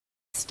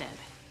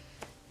interested.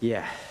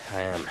 Yeah,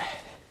 I am.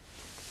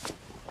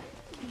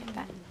 Get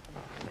that.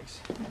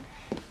 Thanks.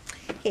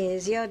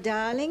 Here's your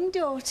darling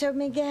daughter,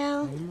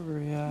 Miguel. Hey,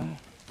 Maria.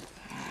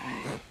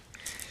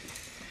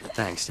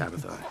 Thanks,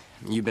 Tabitha.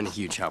 You've been a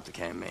huge help to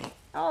Kay and me.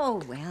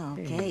 Oh, well,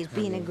 Kay's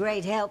been a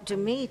great help to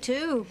me,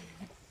 too.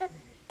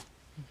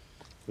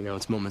 You know,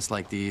 it's moments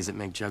like these that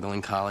make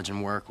juggling college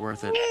and work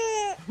worth it.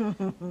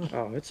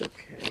 Oh, it's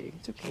okay.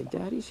 It's okay.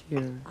 Daddy's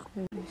here.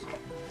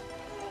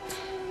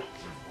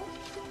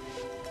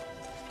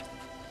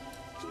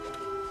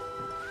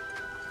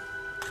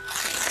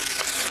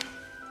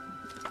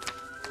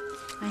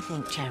 I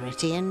think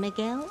Charity and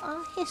Miguel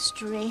are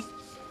history.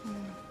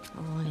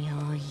 All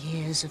your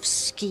years of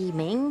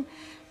scheming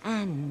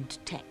and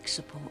tech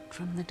support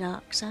from the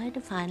dark side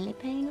are finally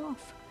paying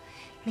off.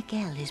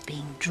 Miguel is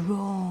being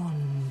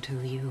drawn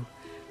to you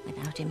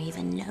without him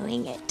even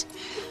knowing it.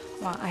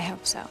 Well, I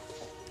hope so.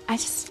 I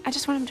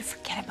just want him to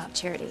forget about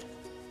Charity,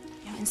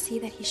 you know, and see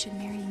that he should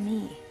marry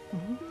me.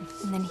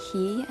 And then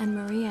he and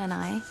Maria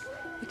and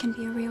we can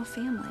be a real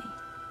family.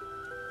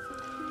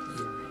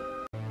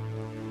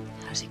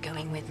 How's it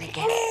going with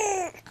Miguel?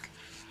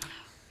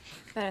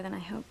 Better than I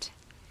hoped.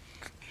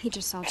 He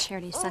just saw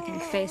Charity sucking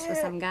face with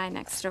some guy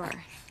next door.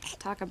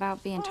 Talk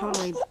about being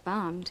totally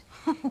bummed.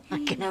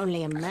 I can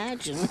only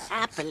imagine.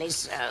 Happily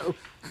so.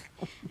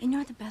 You know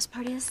what the best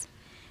part is?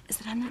 Is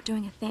that I'm not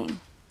doing a thing.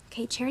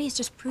 Okay, Charity's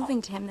just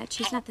proving to him that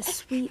she's not the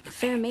sweet,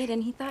 fair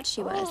maiden he thought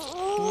she was.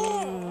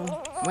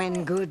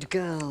 When good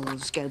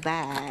girls go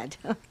bad.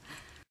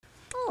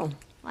 Oh,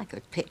 I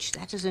could pitch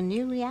that as a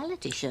new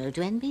reality show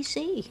to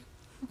NBC.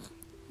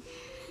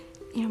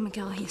 You know,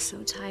 Miguel, he's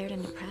so tired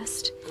and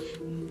depressed.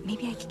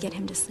 Maybe I could get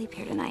him to sleep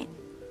here tonight.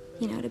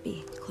 You know, to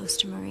be close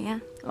to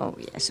Maria. Oh,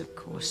 yes, of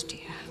course,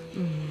 dear.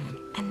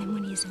 And then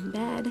when he's in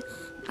bed,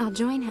 I'll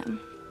join him.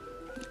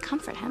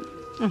 Comfort him.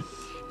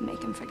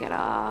 Make him forget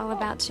all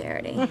about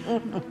Charity.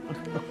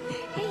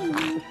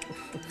 Hey.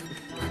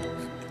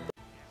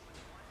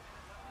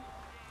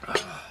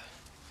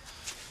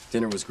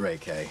 Dinner was great,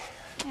 Kay.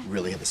 Yeah.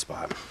 Really hit the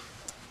spot.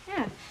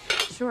 Yeah,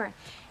 sure.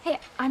 Hey,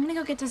 I'm gonna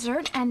go get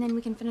dessert, and then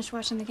we can finish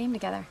watching the game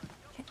together.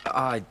 Okay.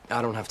 I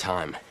don't have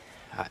time.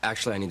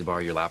 Actually, I need to borrow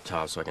your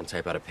laptop so I can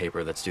type out a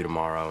paper that's due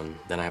tomorrow, and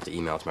then I have to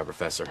email it to my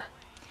professor.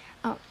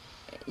 Oh,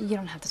 you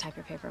don't have to type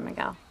your paper,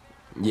 Miguel.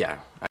 Yeah,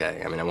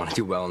 I mean, I want to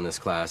do well in this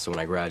class, so when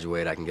I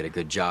graduate, I can get a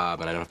good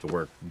job, and I don't have to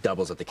work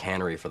doubles at the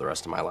cannery for the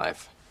rest of my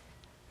life.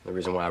 The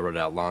reason why I wrote it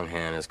out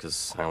longhand is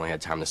because I only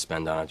had time to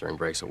spend on it during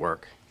breaks at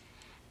work.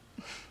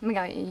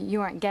 Miguel, you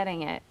aren't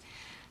getting it.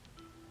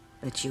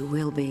 But you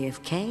will be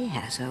if Kay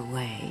has her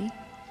way.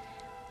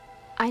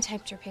 I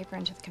typed your paper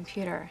into the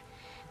computer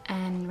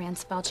and ran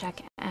spell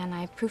check, and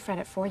I proofread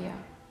it for you.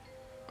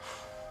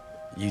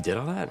 You did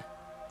all that?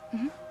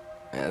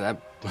 Yeah,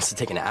 that must have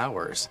taken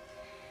hours.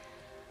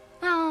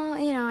 Well,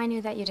 you know, I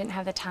knew that you didn't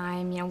have the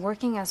time, you know,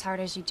 working as hard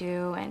as you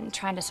do and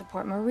trying to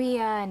support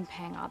Maria and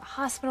paying all the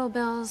hospital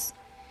bills.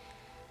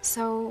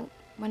 So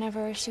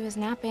whenever she was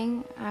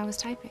napping, I was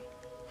typing.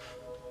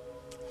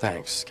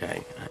 Thanks,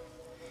 Kay.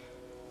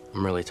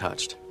 I'm really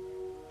touched.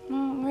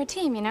 Well, we're a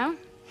team, you know?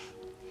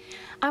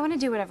 I want to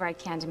do whatever I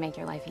can to make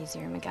your life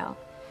easier, Miguel.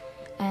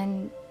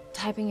 And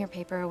typing your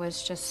paper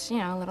was just, you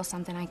know, a little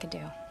something I could do.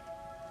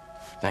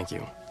 Thank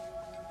you.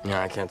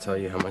 Yeah, I can't tell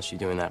you how much you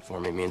doing that for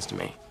me means to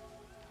me.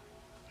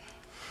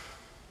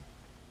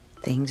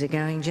 Things are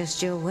going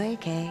just your way,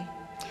 Kay.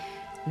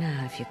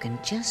 Now, if you can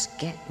just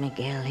get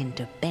Miguel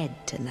into bed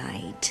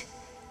tonight,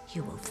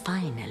 you will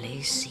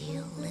finally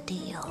seal the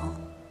deal.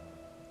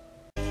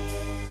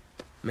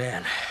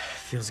 Man,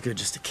 feels good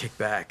just to kick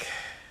back.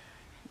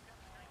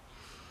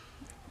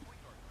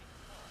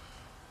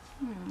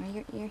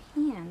 Oh, your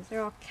hands,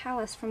 they're all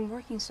calloused from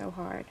working so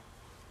hard.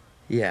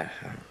 Yeah,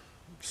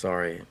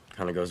 sorry. It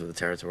kind of goes with the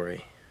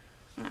territory.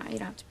 No, you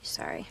don't have to be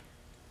sorry.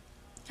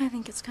 I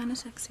think it's kind of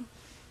sexy.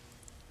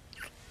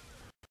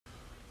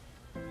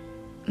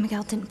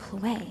 Miguel didn't pull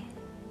away.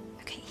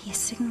 Okay, he is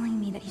signaling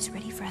me that he's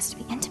ready for us to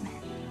be intimate.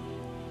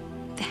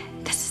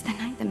 This is the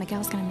night that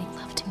Miguel's gonna make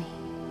love to me.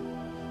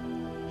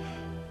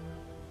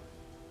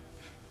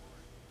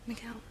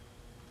 Miguel.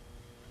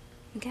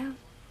 Miguel.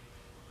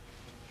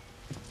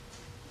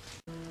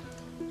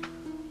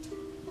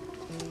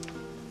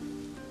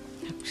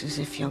 Looks as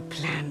if your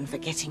plan for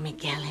getting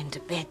Miguel into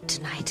bed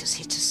tonight has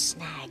hit a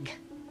snag.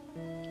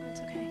 It's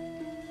okay.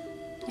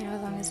 You know,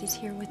 as long as he's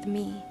here with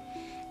me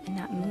and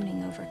not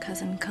mooning over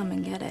cousin come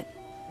and get it.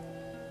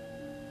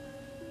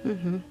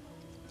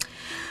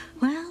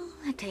 Well,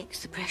 that takes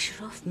the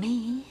pressure off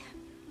me.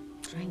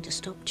 Trying to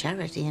stop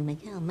Charity and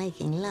Miguel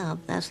making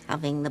love, thus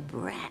having the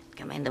brat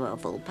come into her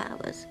full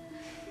powers.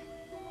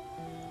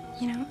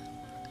 You know,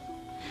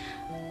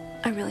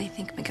 I really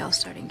think Miguel's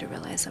starting to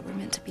realize that we're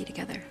meant to be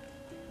together.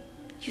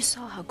 You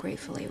saw how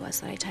grateful he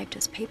was that I typed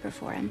his paper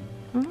for him.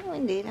 Oh,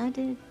 indeed, I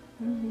did.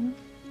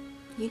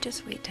 You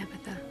just wait,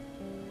 Tabitha.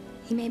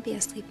 He may be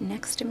asleep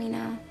next to me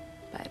now,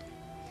 but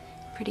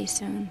pretty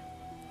soon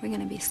we're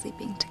gonna be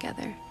sleeping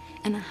together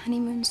in a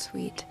honeymoon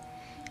suite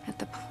at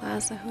the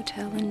Plaza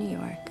Hotel in New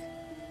York.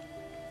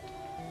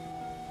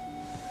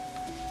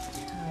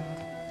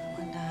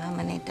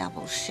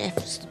 double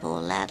shifts. The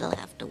poor lad'll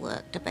have to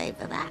work to pay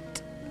for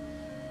that.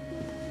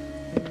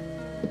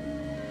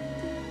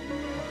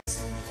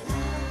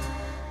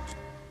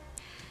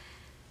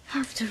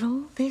 After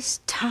all this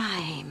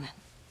time,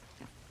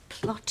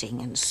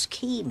 plotting and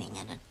scheming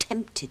and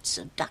attempted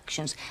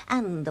seductions,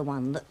 and the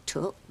one that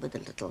took, with a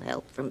little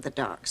help from the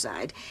dark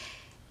side,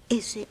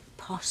 is it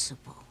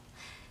possible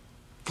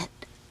that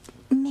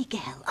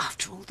Miguel,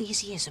 after all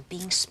these years of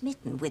being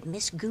smitten with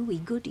Miss Gooey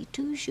Goody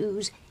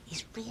Two-Shoes,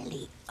 is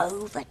really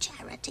over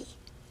Charity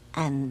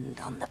and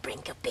on the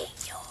brink of being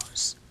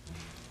yours?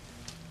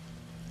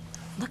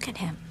 Look at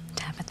him,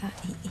 Tabitha.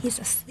 He's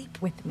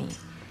asleep with me.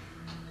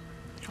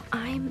 You know,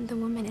 I'm the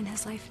woman in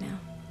his life now.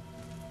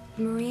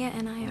 Maria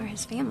and I are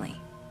his family.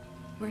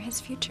 We're his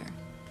future.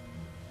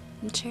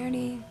 And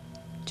Charity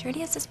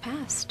has his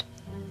past.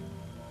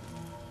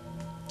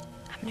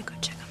 I'm gonna go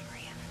check on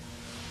Maria.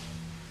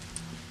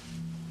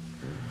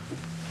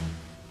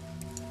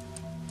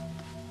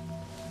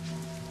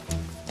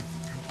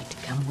 I need to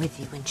come with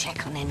you and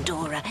check on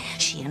Endora.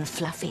 She and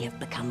Fluffy have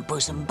become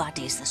bosom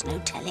buddies. There's no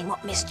telling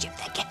what mischief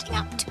they're getting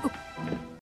up to.